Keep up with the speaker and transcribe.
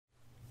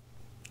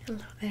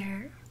Hello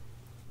there.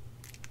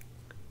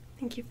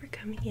 Thank you for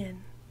coming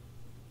in.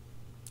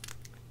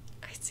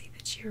 I see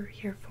that you're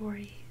here for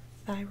a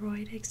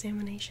thyroid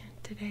examination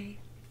today.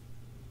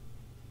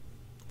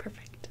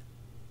 Perfect.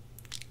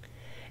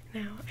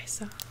 Now, I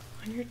saw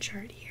on your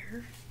chart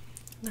here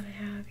that I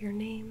have your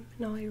name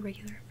and all your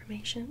regular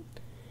information.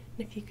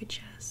 And if you could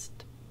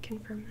just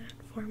confirm that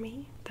for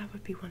me, that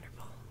would be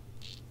wonderful.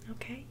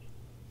 Okay?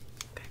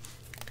 Okay.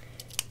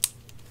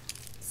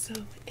 So,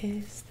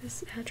 is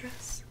this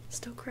address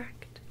still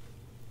correct?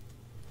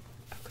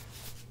 Okay.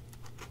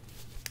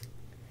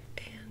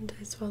 And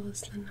as well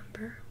as the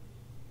number.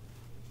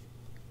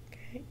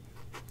 Okay.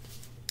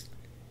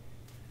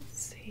 Let's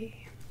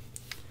see.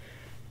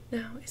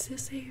 Now, is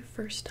this a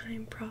first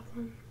time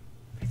problem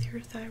with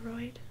your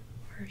thyroid,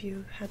 or have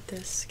you had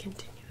this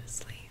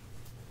continuously?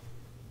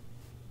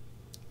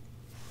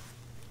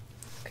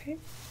 Okay.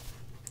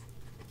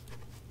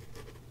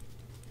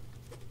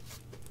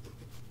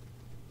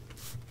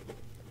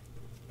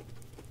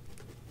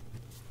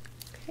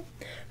 Okay.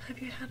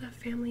 Have you had a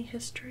family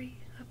history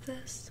of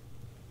this?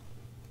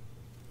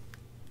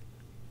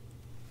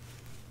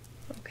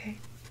 Okay.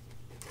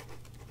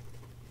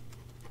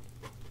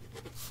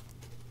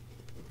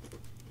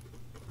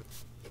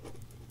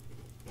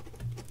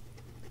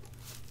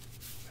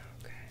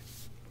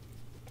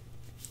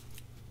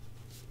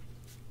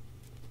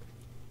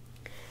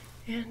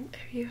 And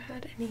have you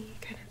had any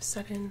kind of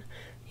sudden,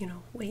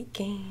 weight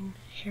gain,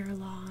 hair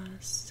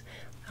loss,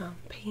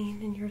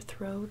 pain in your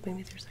throat?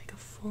 Maybe there's like a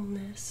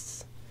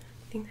fullness,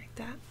 thing like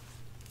that?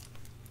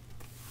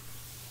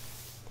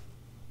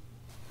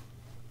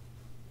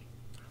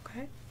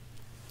 Okay.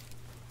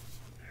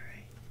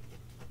 Alright.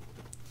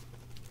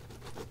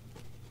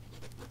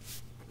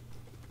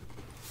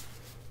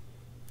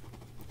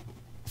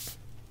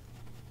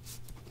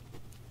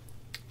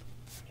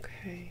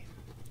 Okay.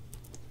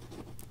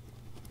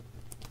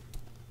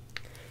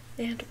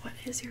 And what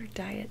is your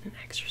diet and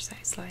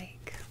exercise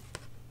like?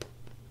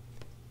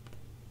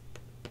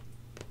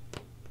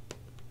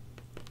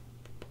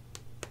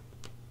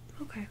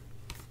 Okay.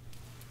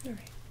 All right.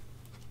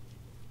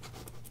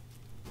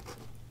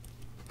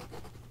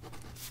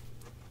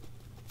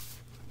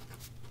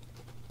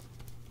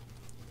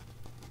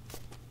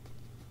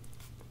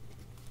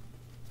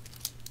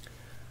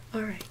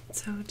 All right.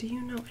 So, do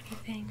you know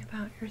anything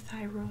about your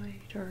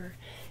thyroid or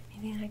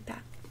anything like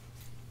that?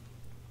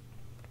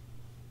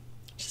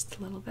 Just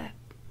a little bit.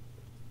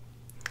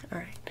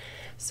 Alright,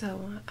 so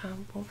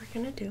what we're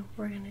going to do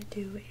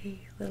a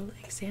little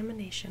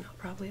examination. I'll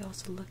probably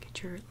also look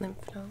at your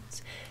lymph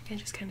nodes and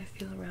just kind of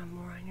feel around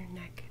more on your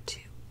neck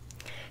too,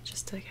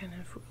 just to kind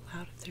of rule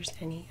out if there's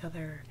any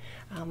other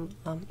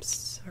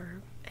lumps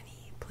or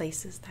any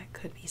places that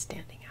could be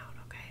standing out,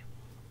 okay?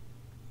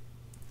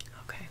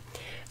 Okay,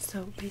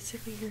 so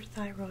basically your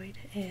thyroid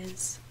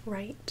is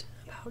right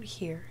about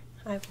here.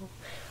 I will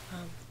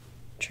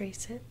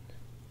trace it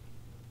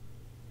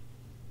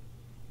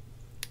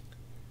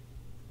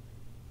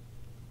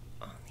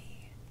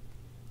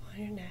on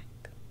your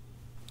neck,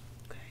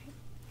 okay,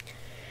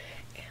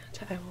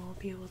 and I will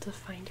be able to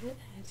find it,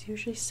 and it's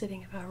usually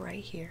sitting about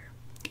right here,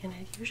 and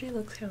it usually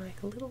looks kind of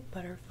like a little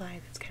butterfly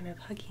that's kind of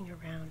hugging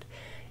around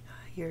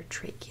your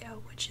trachea,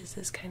 which is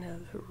this kind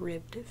of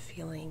ribbed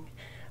feeling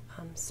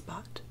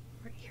spot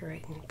right here,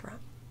 right in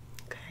front,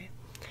 okay,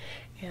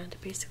 and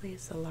basically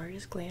it's the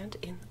largest gland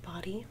in the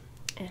body,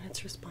 and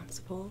it's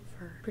responsible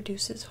for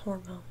produces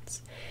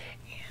hormones,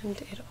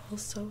 and it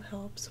also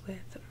helps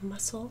with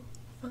muscle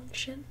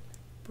function,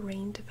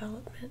 brain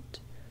development,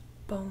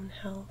 bone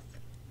health,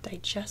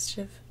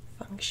 digestive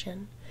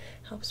function,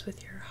 helps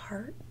with your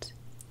heart,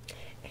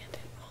 and it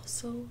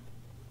also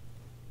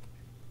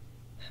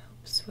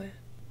helps with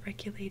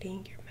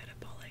regulating your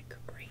metabolic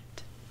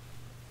rate.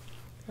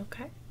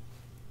 Okay?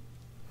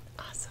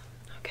 Awesome.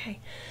 Okay,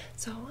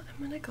 so I'm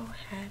going to go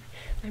ahead,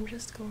 I'm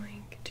just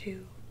going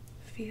to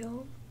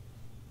feel.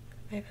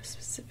 I have a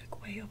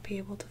specific way I'll be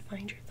able to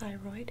find your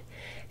thyroid,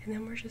 and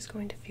then we're just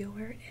going to feel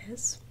where it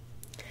is.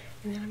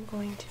 And then I'm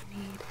going to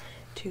need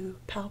to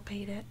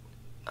palpate it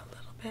a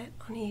little bit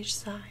on each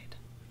side.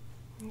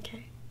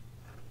 Okay?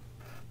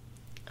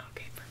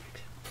 Okay,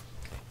 perfect.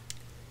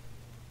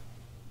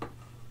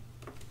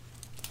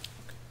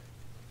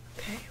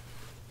 Okay.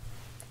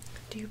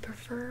 Do you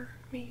prefer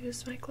me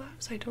use my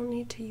gloves? I don't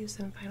need to use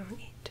them if I don't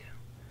need to.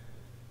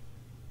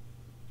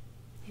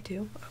 You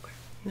do? Okay,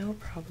 no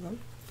problem.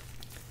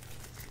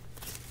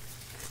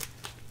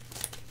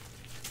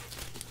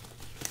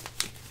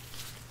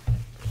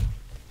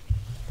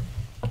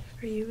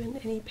 Are you in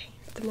any pain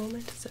at the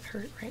moment? Does it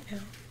hurt right now?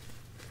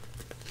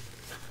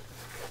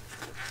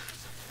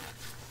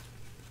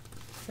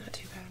 Not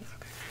too bad,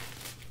 okay.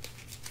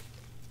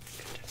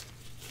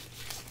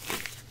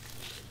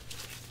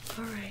 Good.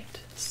 Alright,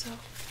 so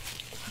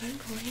what I'm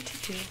going to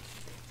do,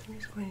 I'm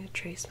just going to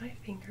trace my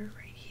finger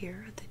right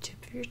here at the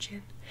tip of your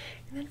chin,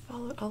 and then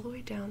follow it all the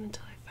way down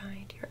until I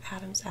find your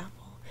Adam's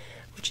apple,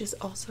 which is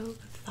also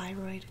the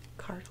thyroid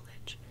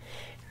cartilage.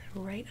 And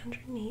then right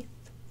underneath,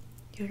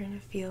 you're going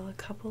to feel a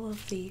couple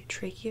of the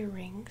trachea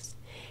rings,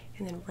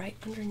 and then right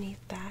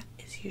underneath that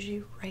is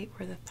usually right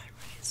where the thyroid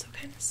is. So it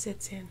kind of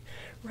sits in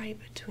right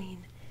between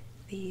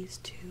these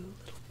two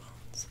little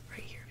bones right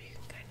here, if you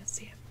can kind of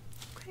see it.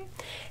 Okay,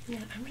 and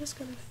then I'm just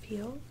going to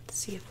feel to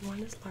see if one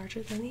is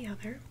larger than the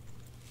other,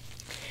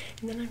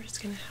 and then I'm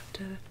just going to have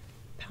to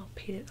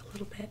palpate it a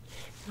little bit,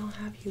 and I'll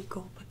have you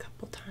gulp a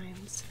couple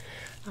times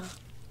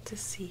to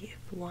see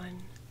if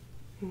one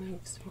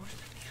moves more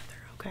than the other.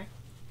 Okay.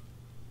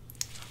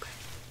 Okay.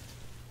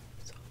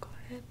 So I'll go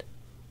ahead,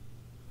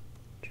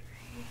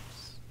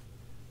 trace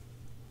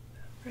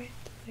right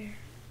there.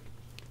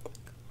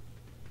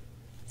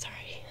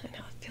 Sorry, I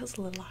know it feels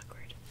a little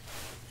awkward.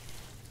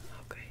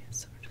 Okay,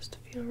 so just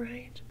feel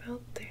right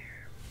about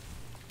there.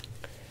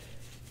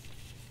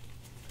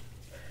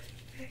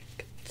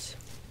 Perfect.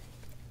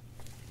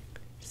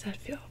 Does that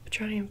feel? I'll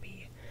try and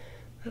be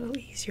a little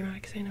easier on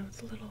it because I know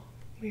it's a little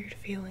weird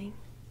feeling.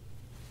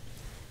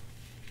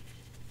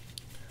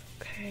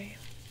 Okay.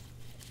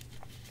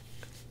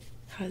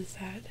 How's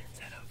that? Is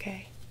that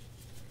okay?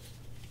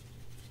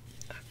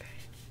 Okay.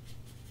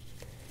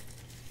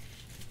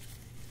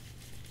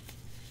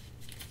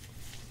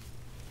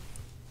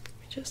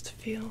 Let me just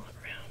feel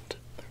around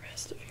the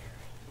rest of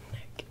your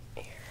neck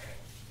here.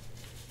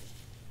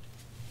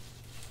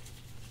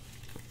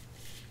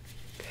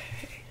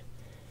 Okay.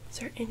 Is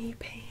there any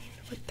pain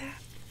with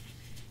that?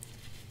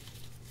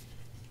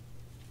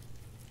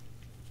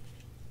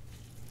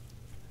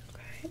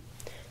 Okay.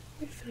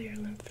 Let me feel your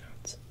lymph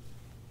nodes.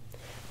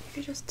 You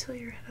could just tilt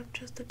your head up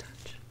just a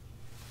touch.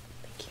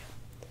 Thank you.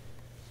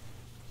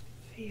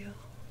 Feel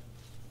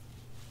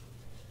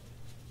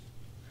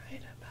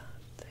right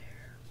about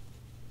there.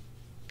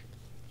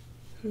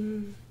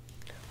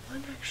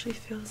 One actually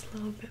feels a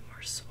little bit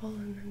more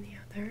swollen than the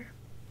other.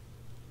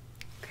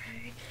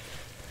 Okay.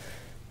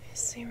 You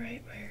see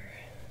right where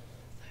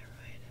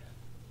thyroid.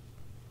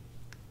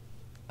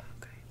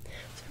 Okay.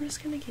 So I'm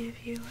just gonna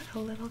give you a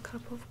little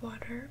cup of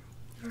water.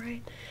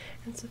 Alright,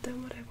 and so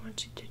then what I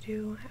want you to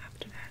do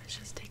after that is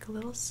just take a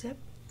little sip,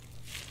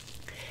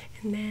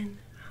 and then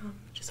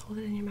just hold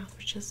it in your mouth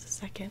for just a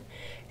second,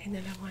 and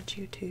then I want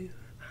you to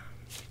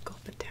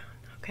gulp it down,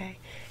 okay?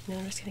 And then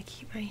I'm just going to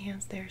keep my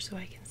hands there so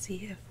I can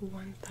see if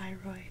one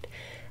thyroid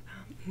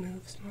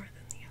moves more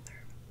than the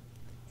other,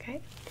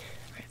 okay?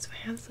 Alright, so I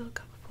have this little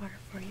cup of water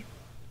for you,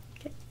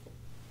 okay?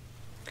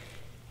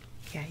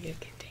 Yeah, you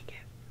can take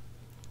it.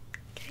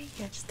 Okay,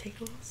 yeah, just take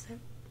a little sip.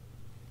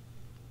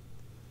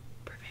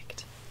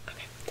 Perfect.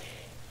 Okay.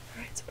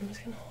 Alright, so I'm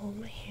just going to hold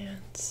my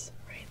hands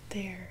right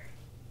there.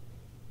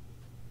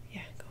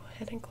 Yeah, go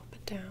ahead and gulp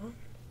it down.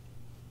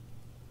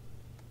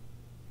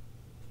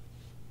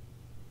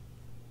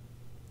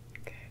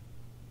 Okay.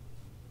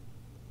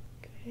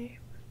 Okay,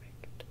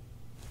 perfect.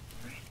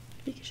 Alright,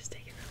 if you could just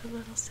take another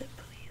little sip,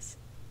 please.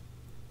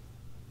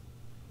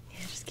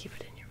 Yeah, just keep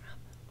it in your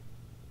mouth.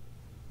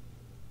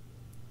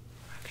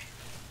 Okay.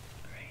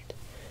 Alright.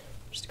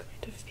 I'm just going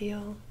to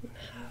feel and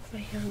have my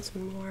hands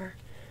more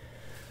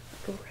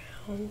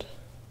around.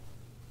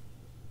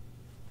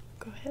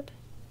 Go ahead.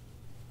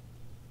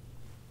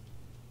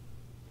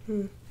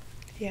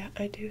 Yeah,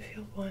 I do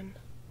feel one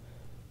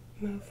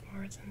move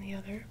more than the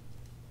other.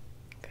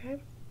 Okay.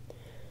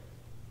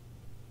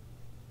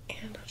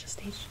 And I'll just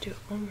need you to do it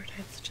one more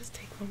time, so just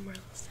take one more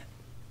little sip.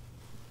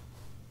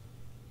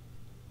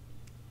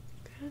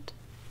 Good.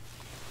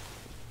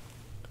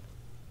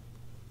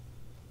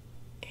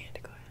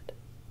 And go ahead.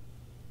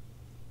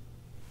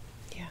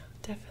 Yeah,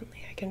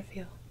 definitely I can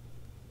feel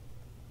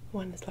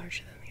one is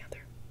larger than the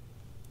other.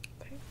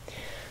 Okay.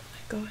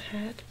 Go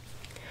ahead.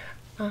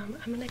 I'm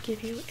gonna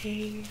give you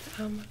a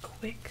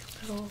quick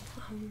little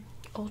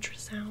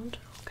ultrasound,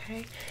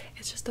 okay?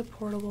 It's just a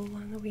portable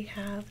one that we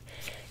have.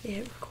 It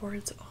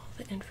records all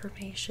the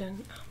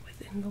information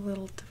within the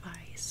little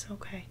device,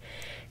 okay?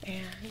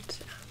 And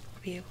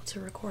we'll be able to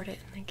record it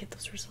and then get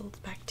those results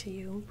back to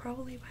you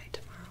probably by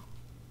tomorrow.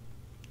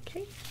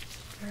 Okay?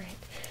 Alright,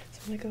 so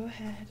I'm gonna go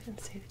ahead and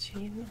say that you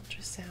need an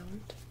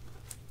ultrasound.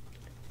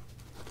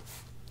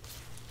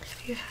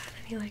 Have you had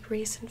any like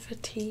recent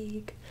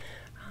fatigue,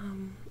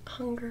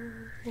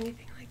 hunger, or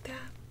anything like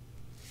that?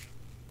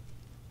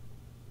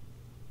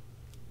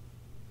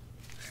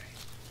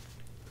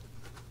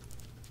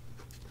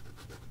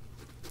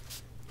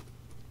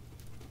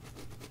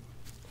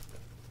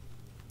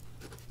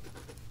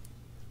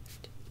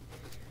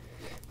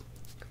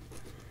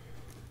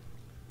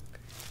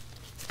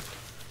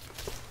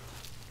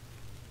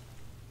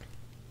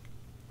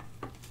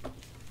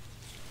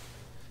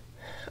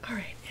 Alright.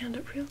 Alright,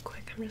 and real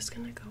quick, I'm just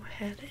gonna go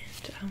ahead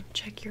and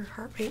check your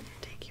heart rate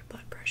and take your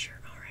blood pressure.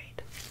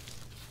 Alright.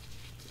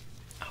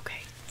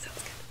 Okay,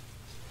 sounds good.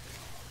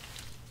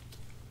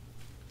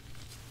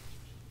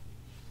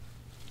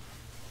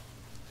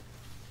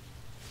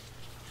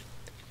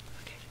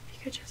 Okay, if you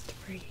could just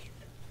breathe.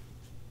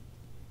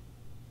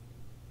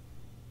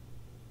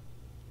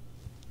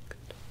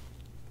 Good.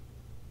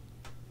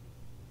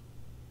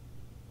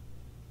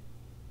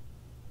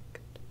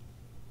 Good.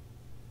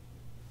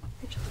 Let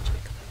me just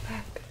check the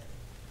back.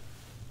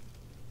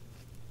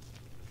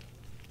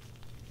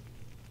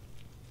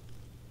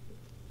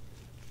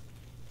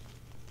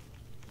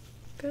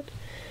 Good.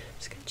 I'm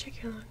just gonna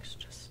check your lungs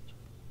just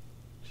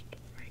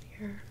right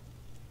here.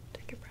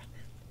 Take a breath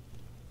in.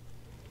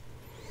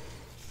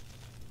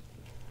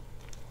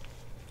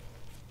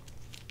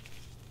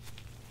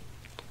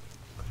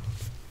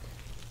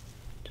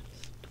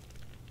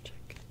 Just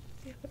check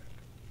the other.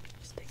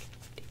 Just take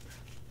a deep breath.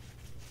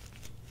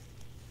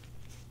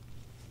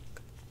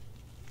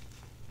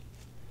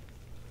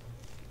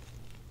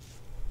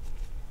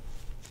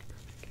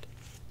 Perfect.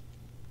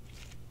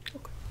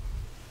 Okay.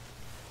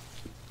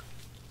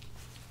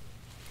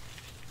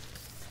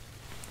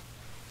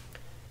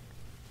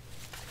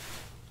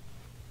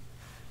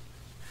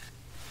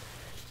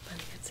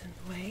 Money gets in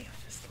the way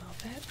just a little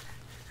bit.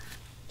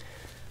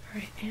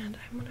 Alright, and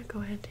I'm going to go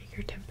ahead and take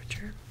your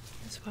temperature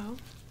as well.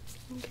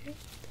 Okay?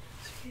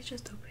 So you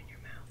just open your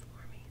mouth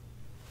for me.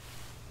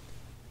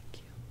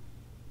 Thank you.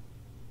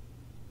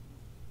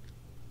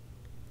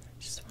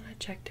 I just want to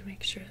check to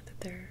make sure that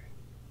there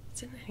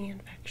isn't any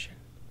infection.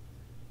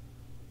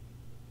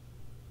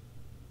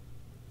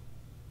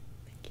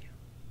 Thank you.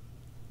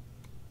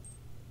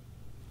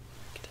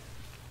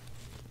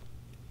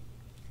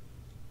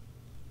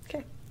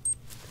 Okay.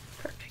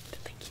 Perfect.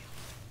 Thank you.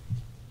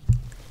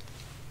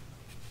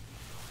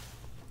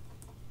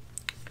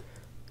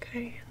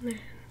 Okay, and then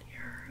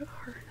your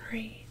heart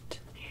rate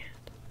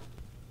and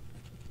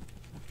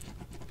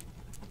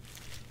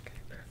okay,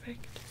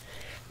 perfect.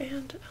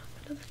 And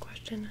another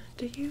question: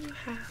 do you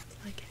have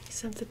like any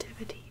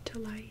sensitivity to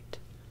light?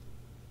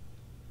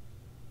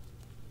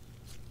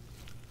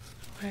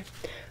 Okay,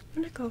 I'm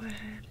gonna go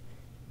ahead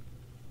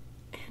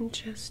and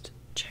just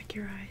check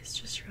your eyes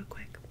just real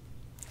quick.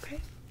 Okay.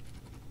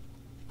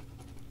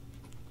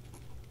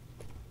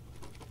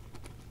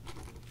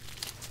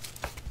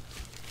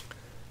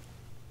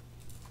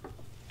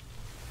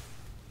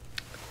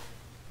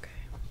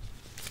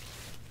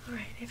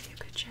 Alright, if you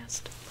could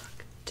just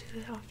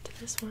look off to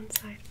this one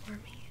side for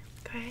me,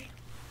 okay?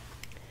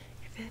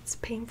 If it's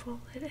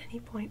painful at any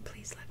point,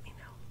 please let me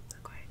know,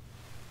 okay?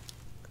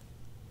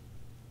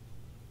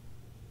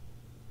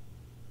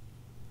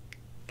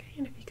 Okay,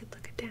 and if you could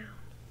look it down.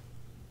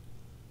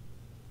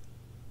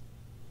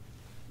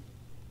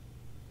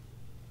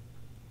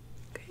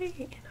 Okay,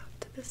 and off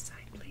to this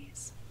side,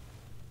 please.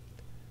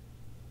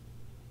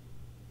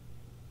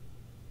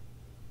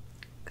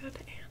 Good,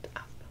 and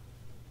up.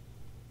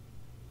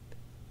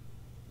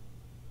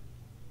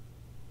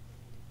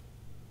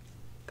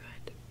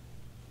 Good.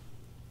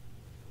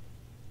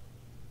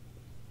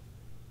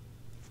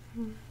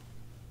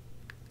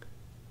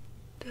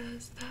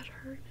 Does that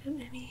hurt at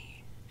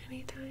any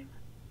time?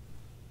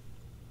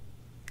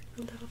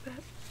 A little bit?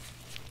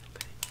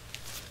 Okay.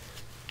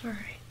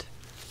 Alright.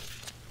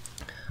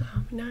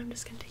 Now I'm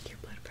just going to take your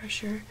blood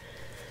pressure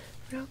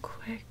real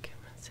quick.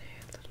 I'm going to say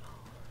a little.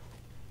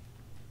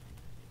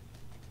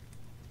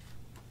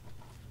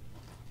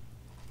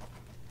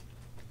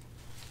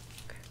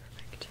 Okay,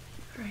 perfect.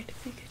 Alright,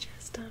 if you could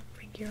just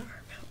bring your arm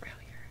out real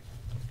here.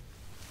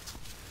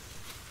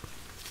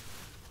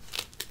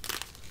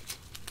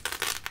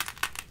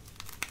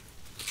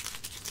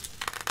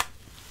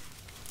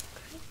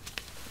 Okay.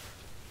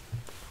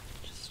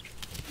 Just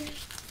right here.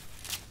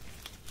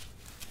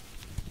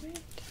 Right.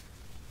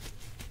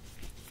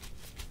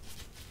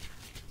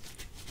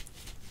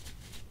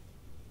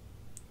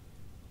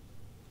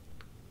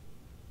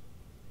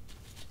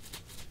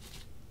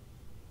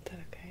 Is that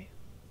okay?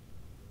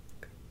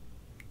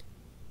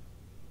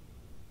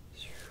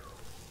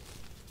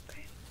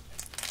 Okay.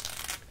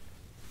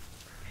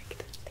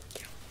 Perfect.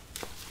 Thank you.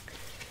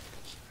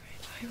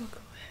 Alright, I will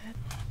go ahead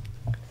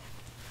and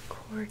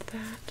record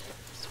that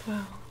as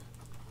well.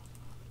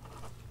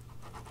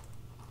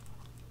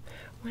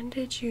 When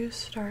did you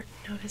start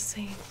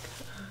noticing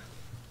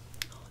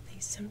all of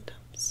these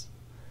symptoms?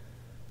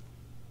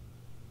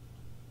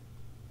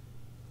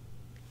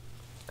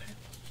 Okay.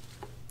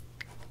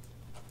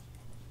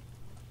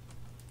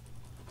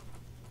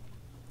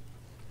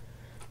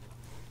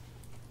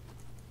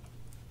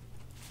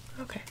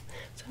 Okay,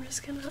 so I'm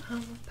just gonna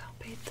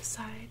palpate the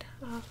side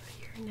of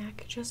your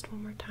neck just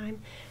one more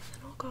time,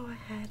 and I'll go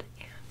ahead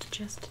and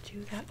just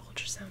do that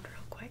ultrasound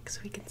real quick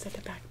so we can send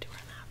it back to our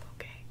lab,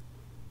 okay?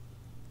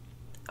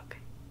 Okay.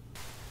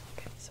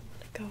 Okay, so I'm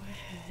gonna go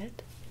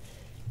ahead,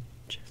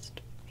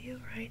 just feel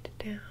right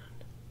down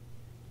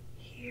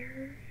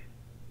here.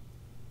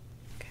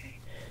 Okay,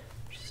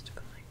 I'm just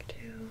going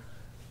to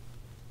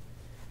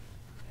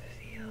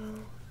feel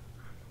on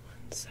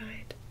one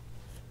side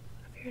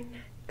of your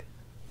neck.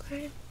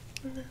 Okay,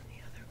 and then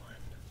the other one.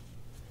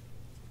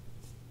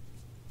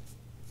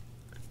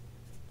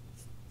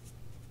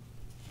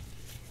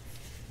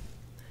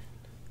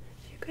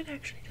 If you could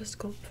actually just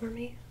gulp for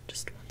me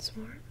just once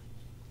more.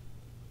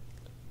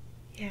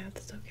 Yeah,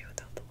 that's okay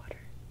without the water.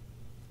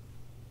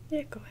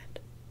 Yeah, go ahead.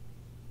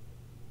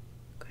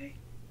 Okay.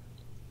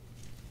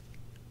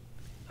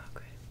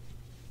 Okay.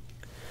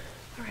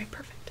 Alright,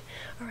 perfect.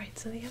 Alright,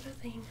 so the other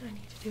thing I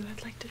need to do,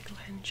 I'd like to go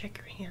ahead and check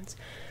your hands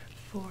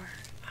for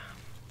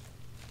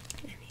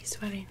any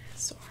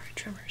sweatiness or a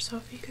tremor. So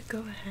if you could go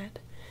ahead,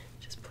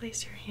 just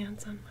place your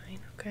hands on mine,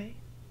 okay?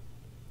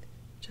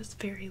 just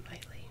very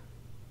lightly.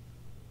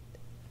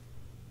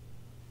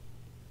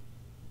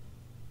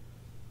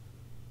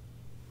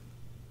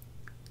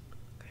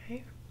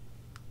 Okay.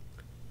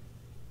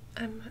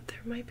 There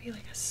might be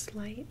like a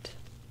slight.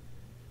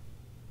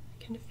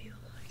 I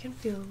can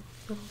feel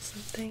a little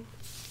something.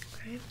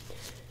 Okay.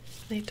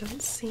 They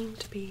don't seem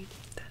to be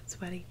that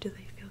sweaty. Do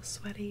they feel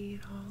sweaty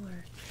at all,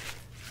 or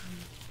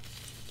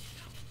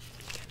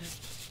kind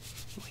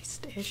of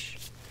moist-ish,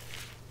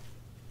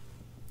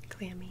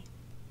 clammy?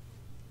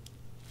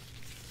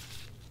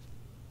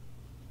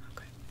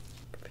 Okay,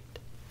 perfect.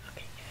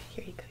 Okay, yeah,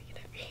 here you go. You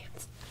can have your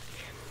hands.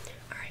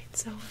 All right,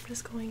 so I'm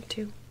just going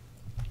to.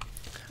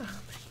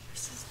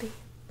 This is the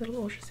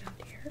little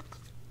ultrasound here.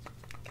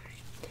 Okay,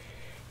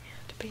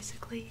 and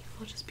basically,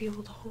 we'll just be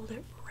able to hold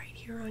it right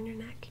here on your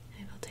neck,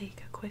 and it'll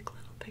take a quick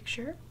little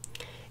picture.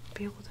 You'll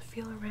be able to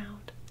feel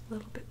around a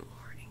little bit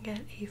more and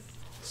get a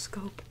full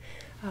scope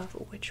of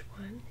which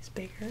one is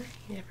bigger.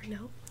 You never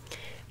know.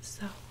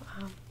 So,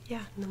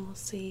 yeah, and then we'll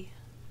see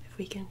if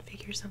we can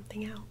figure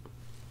something out.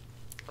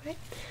 Okay?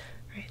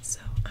 Alright,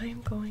 so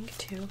I'm going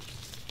to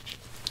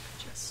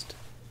just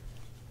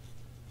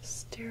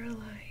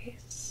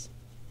sterilize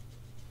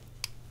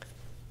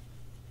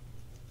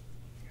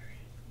your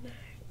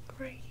neck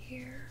right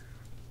here.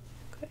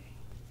 Okay.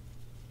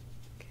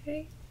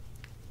 Okay.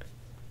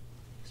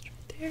 Just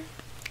right there. And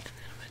then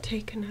I'm going to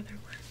take another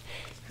one.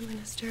 I'm going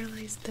to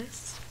sterilize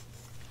this.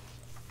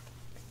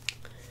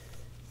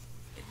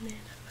 And then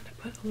I'm going to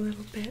put a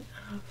little bit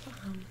of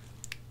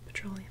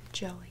petroleum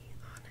jelly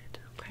on it,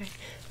 okay?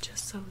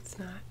 Just so it's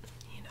not,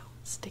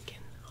 sticking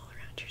all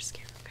around your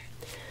skin, okay?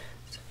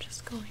 So I'm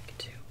just going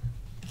to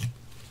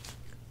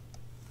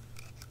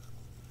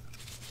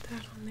put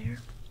that on there,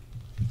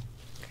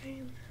 okay?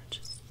 And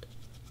just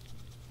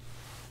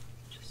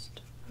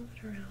move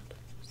it around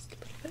just a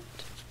little bit,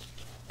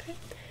 okay?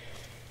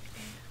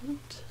 And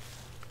let's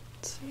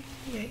see,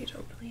 yeah, you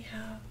don't really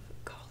have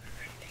a collar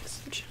or anything,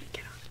 so it shouldn't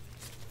get on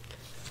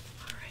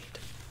it. Alright,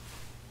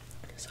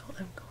 so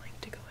I'm going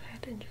to go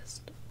ahead and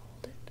just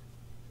hold it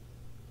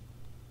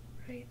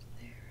right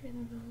there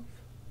and move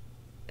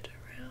it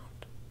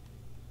around.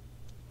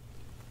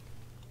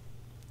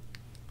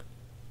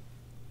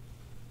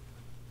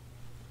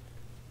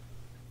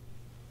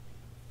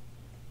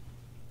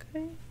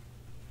 Okay.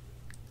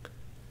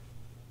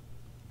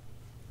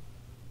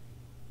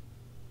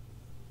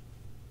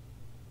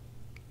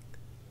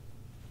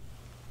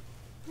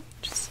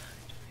 Just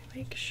let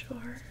me make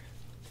sure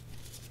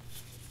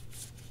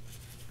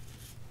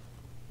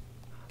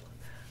all of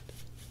that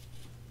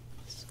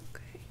is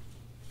okay.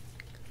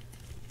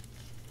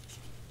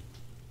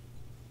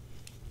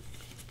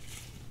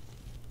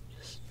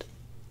 Just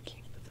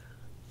keep the.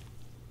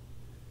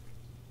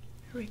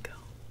 There we go.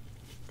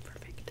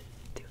 Perfect.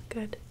 Doing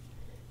good.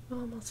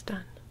 Almost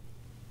done.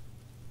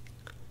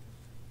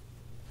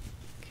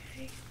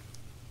 Okay.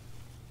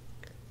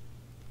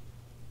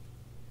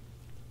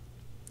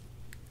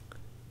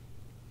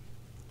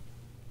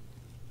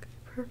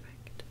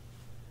 Perfect.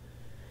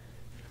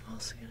 I'm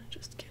also going to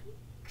just get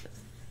the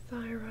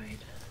thyroid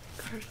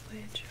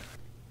cartilage.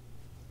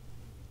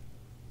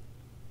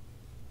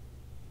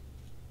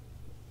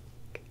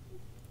 Okay.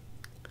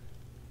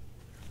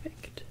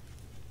 Perfect.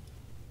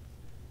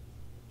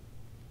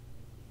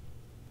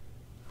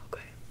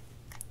 Okay.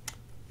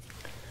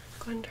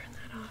 Go ahead and turn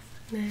that off,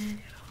 and then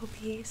it'll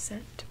be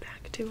sent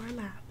back to our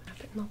lab, and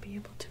they'll be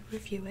able to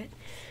review it,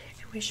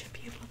 and we should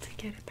be able to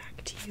get it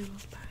back to you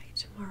by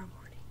tomorrow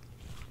morning.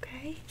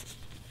 Okay?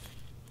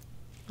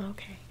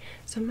 Okay,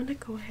 so I'm gonna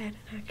go ahead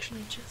and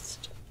actually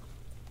just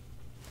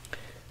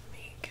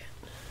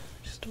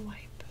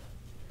wipe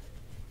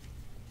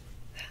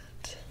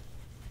that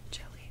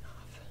jelly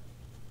off.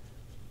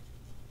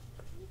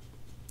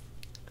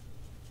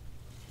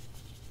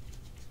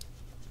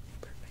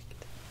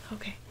 Perfect.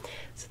 Okay,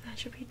 so that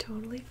should be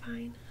totally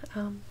fine.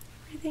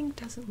 Everything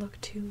doesn't look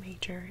too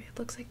major. It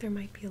looks like there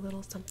might be a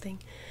little something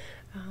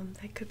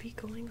that could be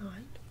going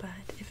on, but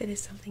if it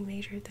is something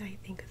major, then I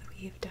think that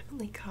we've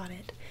definitely caught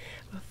it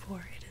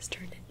before it has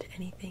turned into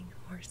anything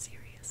more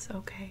serious.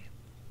 Okay.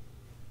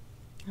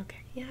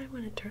 Okay, yeah, I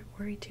wouldn't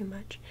worry too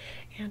much,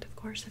 and of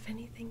course if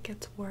anything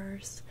gets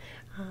worse,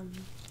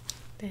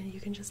 then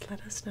you can just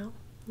let us know.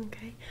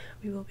 Okay,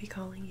 we will be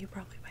calling you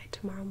probably by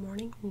tomorrow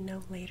morning,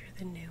 no later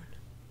than noon.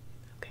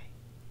 Okay,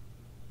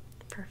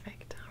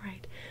 perfect. All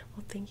right,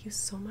 well, thank you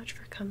so much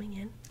for coming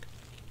in.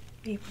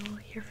 We will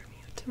hear from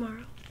you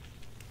tomorrow,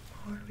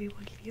 or we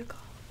will give you a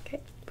call,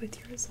 okay, with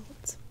your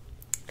results.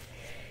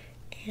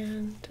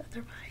 And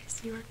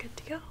otherwise, you are good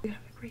to go. You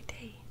have a great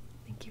day.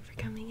 Thank you for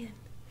coming in.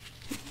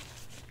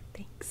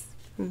 Thanks.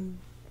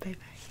 Bye-bye.